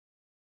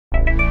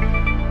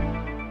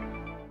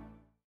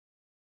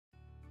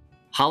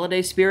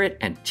Holiday spirit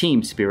and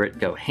team spirit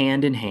go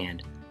hand in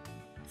hand.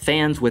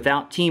 Fans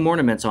without team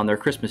ornaments on their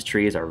Christmas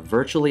trees are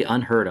virtually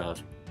unheard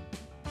of.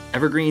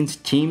 Evergreen's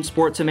Team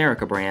Sports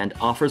America brand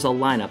offers a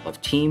lineup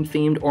of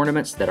team-themed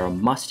ornaments that are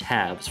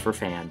must-haves for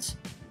fans.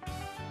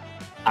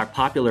 Our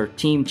popular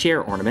team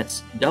chair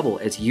ornaments double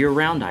as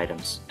year-round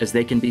items, as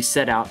they can be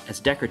set out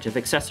as decorative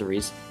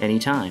accessories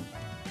anytime.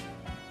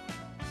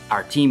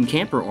 Our team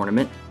camper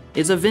ornament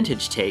is a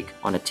vintage take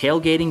on a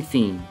tailgating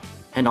theme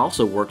and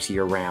also works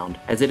year-round,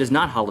 as it is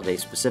not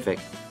holiday-specific.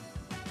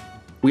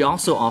 We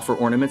also offer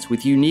ornaments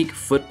with unique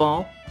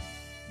football,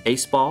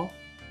 baseball,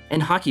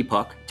 and hockey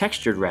puck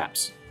textured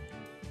wraps,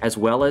 as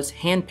well as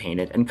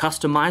hand-painted and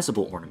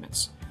customizable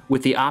ornaments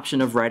with the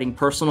option of writing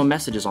personal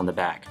messages on the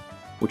back,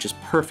 which is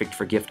perfect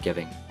for gift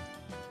giving.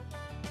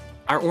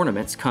 Our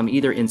ornaments come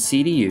either in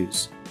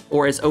CDUs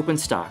or as open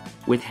stock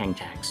with hang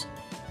tags.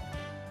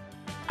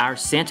 Our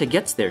Santa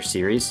Gets There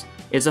series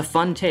is a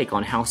fun take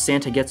on how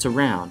Santa gets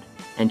around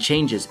and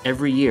changes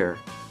every year,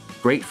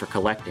 great for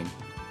collecting.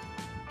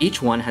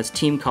 Each one has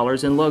team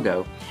colors and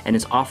logo and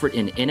is offered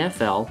in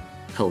NFL,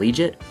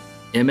 Collegiate,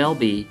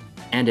 MLB,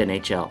 and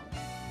NHL.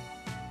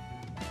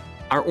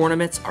 Our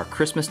ornaments are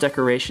Christmas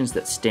decorations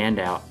that stand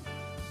out.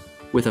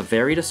 With a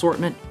varied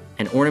assortment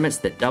and ornaments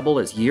that double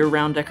as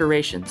year-round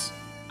decorations,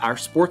 our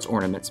sports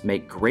ornaments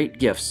make great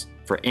gifts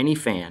for any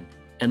fan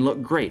and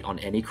look great on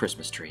any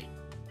Christmas tree.